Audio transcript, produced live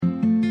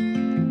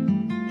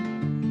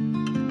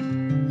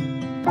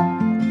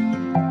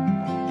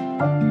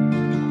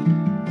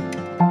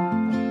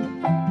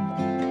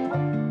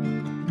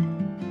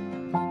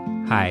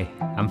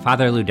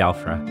Father Lou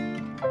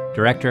Delfra,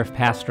 Director of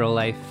Pastoral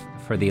Life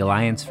for the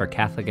Alliance for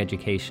Catholic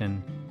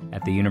Education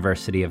at the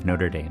University of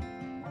Notre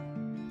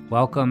Dame.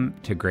 Welcome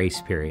to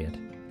Grace Period,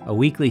 a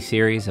weekly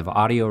series of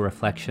audio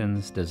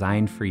reflections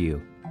designed for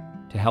you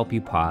to help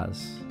you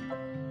pause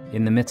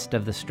in the midst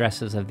of the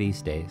stresses of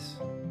these days,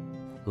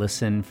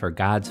 listen for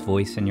God's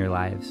voice in your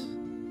lives,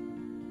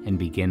 and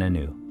begin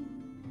anew.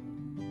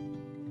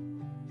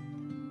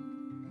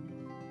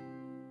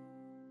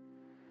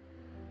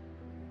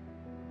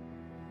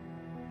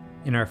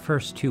 In our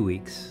first 2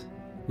 weeks,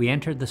 we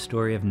entered the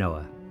story of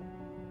Noah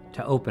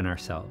to open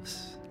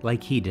ourselves,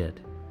 like he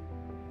did,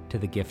 to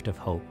the gift of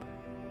hope.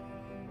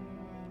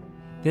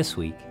 This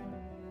week,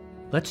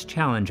 let's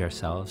challenge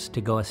ourselves to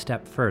go a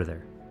step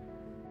further.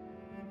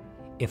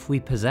 If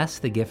we possess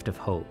the gift of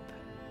hope,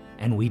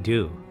 and we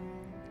do,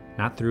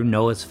 not through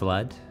Noah's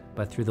flood,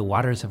 but through the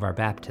waters of our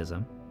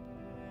baptism,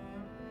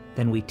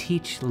 then we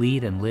teach,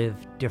 lead, and live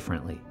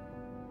differently.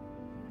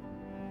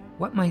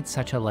 What might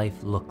such a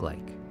life look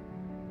like?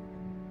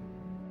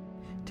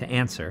 To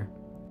answer,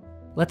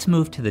 let's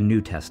move to the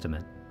New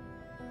Testament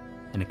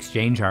and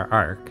exchange our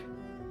ark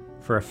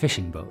for a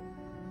fishing boat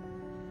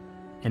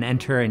and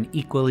enter an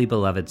equally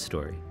beloved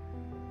story,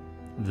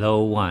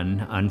 though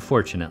one,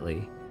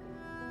 unfortunately,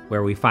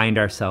 where we find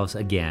ourselves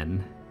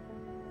again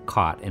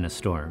caught in a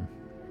storm.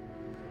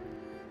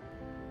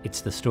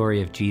 It's the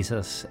story of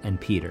Jesus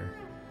and Peter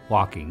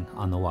walking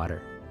on the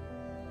water.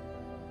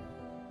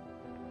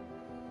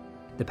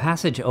 The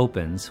passage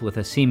opens with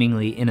a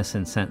seemingly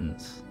innocent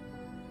sentence.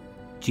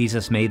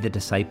 Jesus made the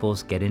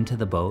disciples get into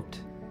the boat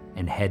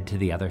and head to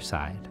the other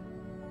side.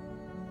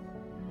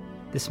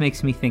 This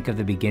makes me think of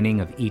the beginning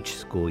of each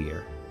school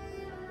year.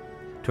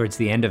 Towards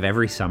the end of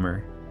every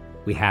summer,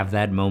 we have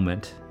that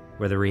moment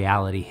where the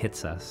reality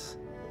hits us.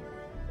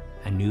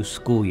 A new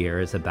school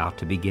year is about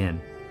to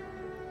begin.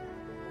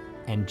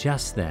 And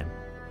just then,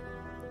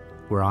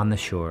 we're on the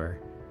shore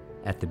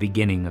at the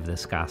beginning of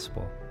this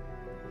gospel,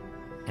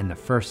 and the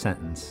first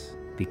sentence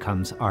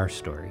becomes our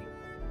story.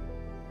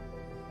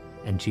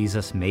 And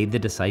Jesus made the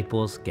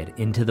disciples get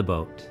into the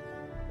boat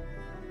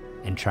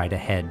and try to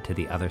head to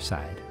the other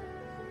side.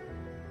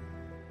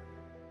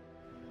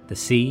 The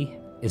sea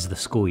is the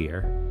school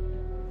year,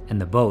 and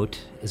the boat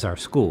is our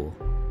school,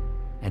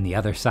 and the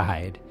other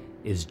side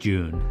is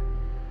June.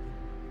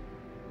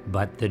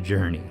 But the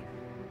journey.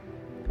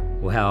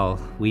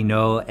 Well, we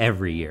know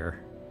every year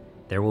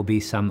there will be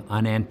some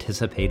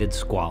unanticipated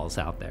squalls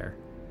out there,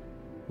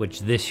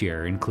 which this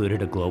year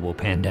included a global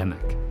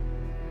pandemic.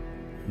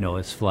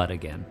 Noah's flood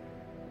again.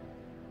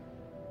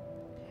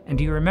 And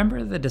do you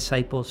remember the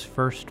disciples'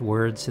 first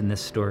words in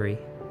this story,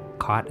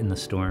 caught in the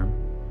storm?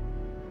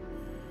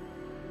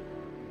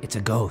 It's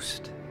a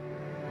ghost.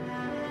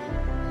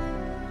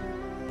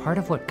 Part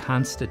of what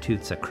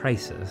constitutes a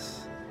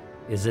crisis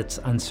is its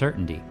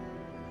uncertainty.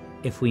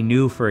 If we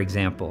knew, for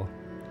example,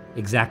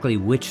 exactly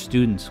which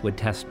students would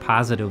test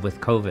positive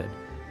with COVID,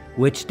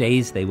 which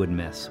days they would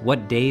miss,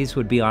 what days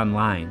would be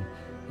online,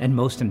 and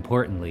most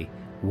importantly,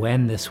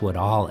 when this would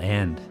all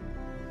end.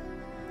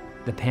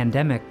 The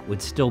pandemic would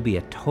still be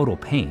a total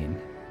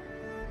pain,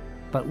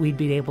 but we'd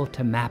be able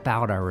to map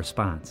out our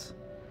response.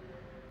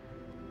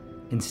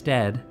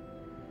 Instead,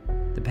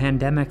 the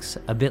pandemic's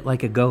a bit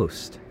like a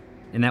ghost,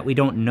 in that we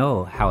don't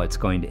know how it's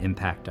going to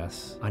impact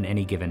us on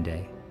any given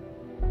day.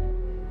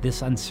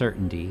 This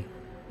uncertainty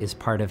is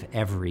part of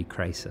every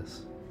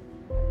crisis,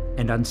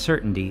 and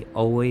uncertainty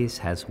always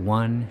has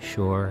one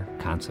sure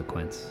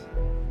consequence.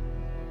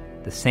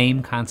 The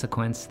same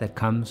consequence that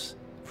comes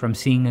from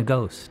seeing a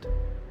ghost.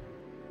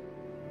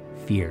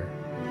 Fear.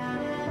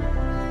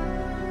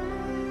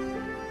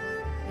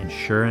 And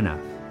sure enough,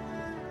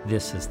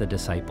 this is the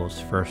disciples'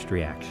 first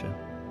reaction.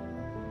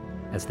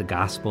 As the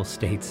gospel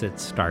states it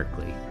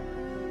starkly,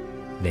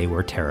 they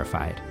were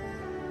terrified.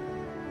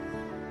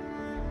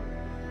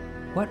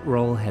 What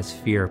role has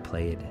fear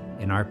played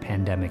in our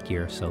pandemic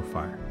year so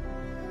far?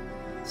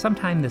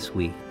 Sometime this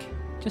week,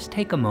 just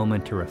take a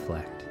moment to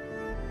reflect.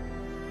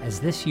 As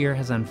this year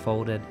has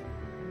unfolded,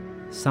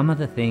 some of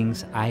the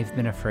things I've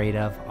been afraid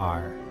of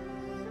are.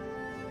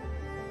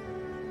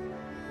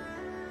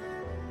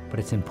 But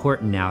it's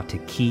important now to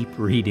keep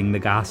reading the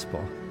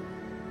gospel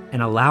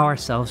and allow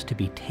ourselves to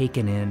be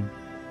taken in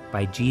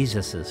by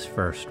Jesus'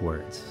 first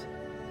words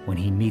when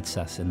he meets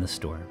us in the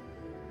storm.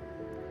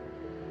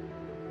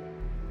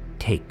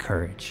 Take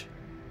courage.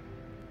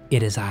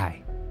 It is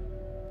I.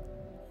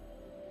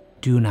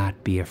 Do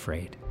not be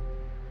afraid.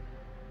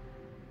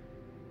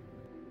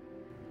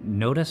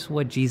 Notice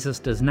what Jesus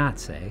does not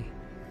say.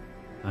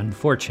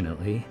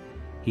 Unfortunately,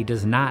 he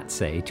does not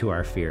say to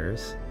our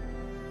fears,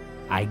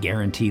 I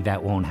guarantee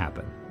that won't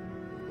happen,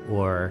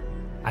 or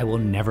I will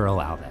never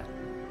allow that.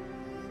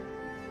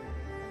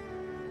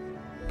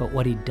 But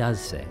what he does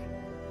say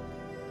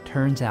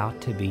turns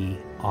out to be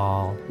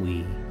all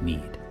we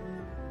need.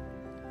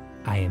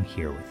 I am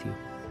here with you.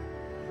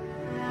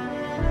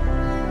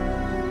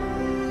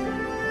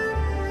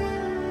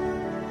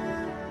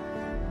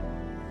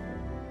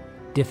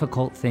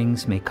 Difficult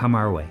things may come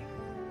our way.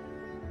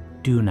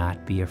 Do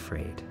not be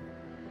afraid.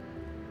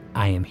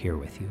 I am here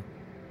with you.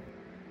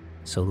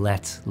 So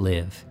let's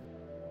live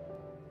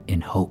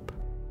in hope.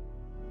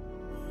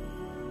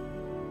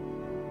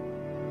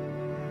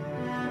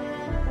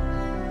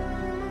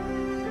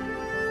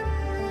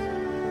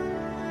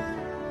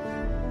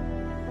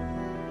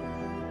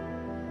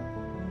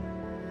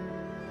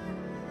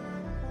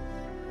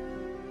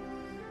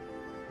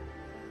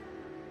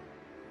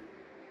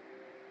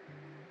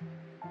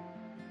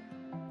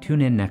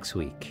 Tune in next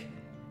week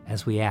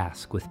as we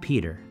ask with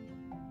Peter,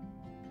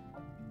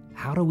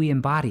 how do we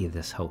embody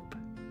this hope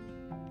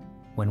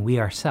when we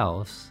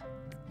ourselves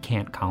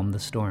can't calm the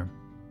storm?